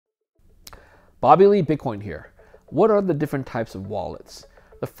Bobby Lee Bitcoin here. What are the different types of wallets?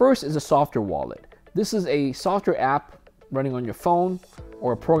 The first is a software wallet. This is a software app running on your phone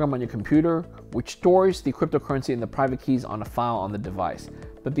or a program on your computer which stores the cryptocurrency and the private keys on a file on the device.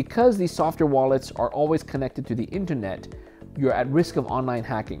 But because these software wallets are always connected to the internet, you're at risk of online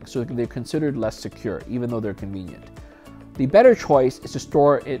hacking, so they're considered less secure, even though they're convenient. The better choice is to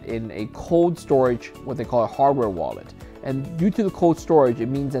store it in a cold storage, what they call a hardware wallet. And due to the cold storage, it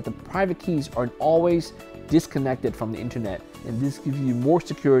means that the private keys are always disconnected from the internet, and this gives you more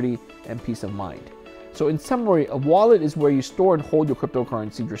security and peace of mind. So in summary, a wallet is where you store and hold your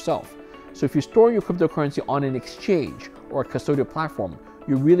cryptocurrency yourself. So if you're storing your cryptocurrency on an exchange or a custodial platform,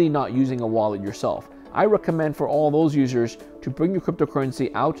 you're really not using a wallet yourself. I recommend for all those users to bring your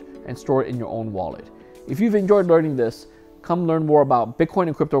cryptocurrency out and store it in your own wallet. If you've enjoyed learning this, come learn more about Bitcoin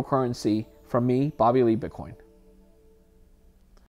and cryptocurrency from me, Bobby Lee Bitcoin.